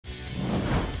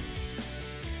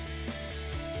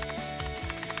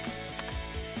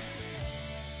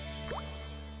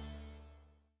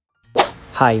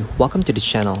Hi, welcome to the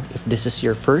channel. If this is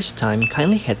your first time,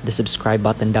 kindly hit the subscribe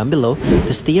button down below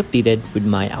to stay updated with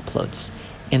my uploads.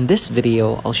 In this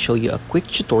video, I'll show you a quick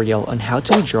tutorial on how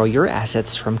to withdraw your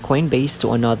assets from Coinbase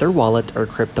to another wallet or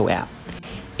crypto app.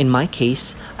 In my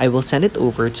case, I will send it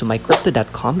over to my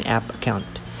Crypto.com app account.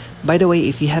 By the way,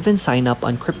 if you haven't signed up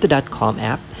on Crypto.com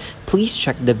app, please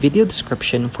check the video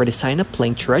description for the sign up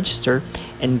link to register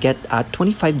and get a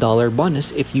 $25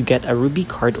 bonus if you get a Ruby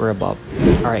card or above.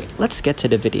 Alright, let's get to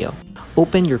the video.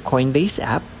 Open your Coinbase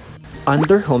app. On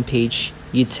their homepage,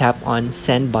 you tap on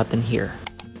Send button here.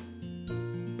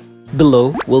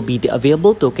 Below will be the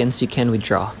available tokens you can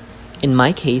withdraw. In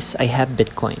my case, I have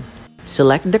Bitcoin.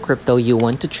 Select the crypto you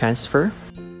want to transfer.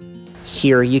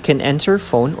 Here, you can enter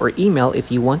phone or email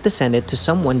if you want to send it to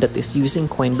someone that is using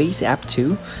Coinbase app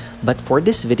too. But for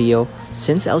this video,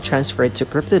 since I'll transfer it to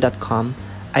Crypto.com,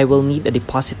 I will need a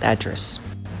deposit address.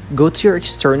 Go to your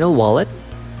external wallet.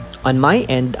 On my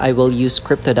end, I will use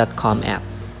Crypto.com app.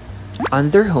 On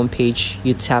their homepage,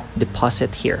 you tap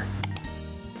Deposit here.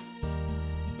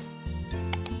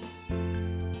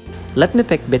 Let me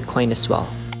pick Bitcoin as well.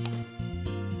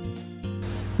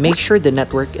 Make sure the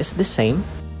network is the same.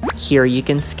 Here, you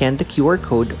can scan the QR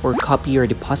code or copy your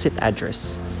deposit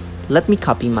address. Let me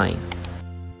copy mine.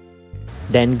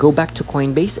 Then go back to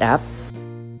Coinbase app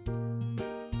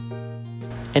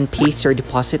and paste your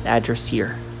deposit address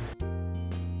here.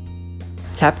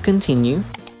 Tap Continue.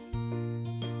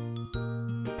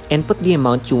 Input the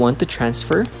amount you want to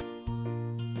transfer.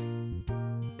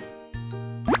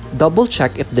 Double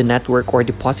check if the network or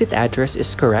deposit address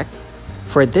is correct.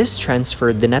 For this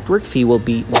transfer, the network fee will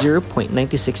be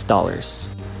 $0.96.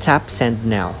 Tap Send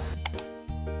now.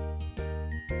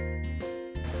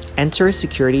 Enter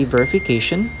security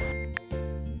verification.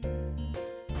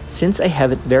 Since I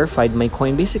haven't verified my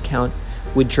Coinbase account,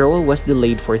 withdrawal was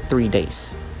delayed for 3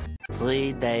 days.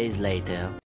 3 days later.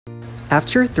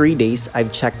 After 3 days,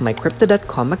 I've checked my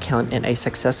Crypto.com account and I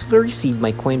successfully received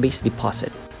my Coinbase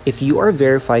deposit. If you are a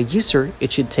verified user,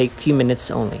 it should take few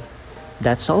minutes only.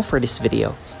 That's all for this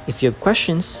video. If you have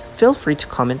questions, feel free to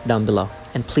comment down below.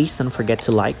 And please don't forget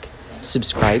to like,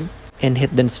 subscribe, and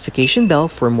hit the notification bell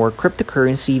for more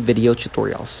cryptocurrency video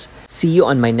tutorials. See you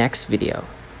on my next video.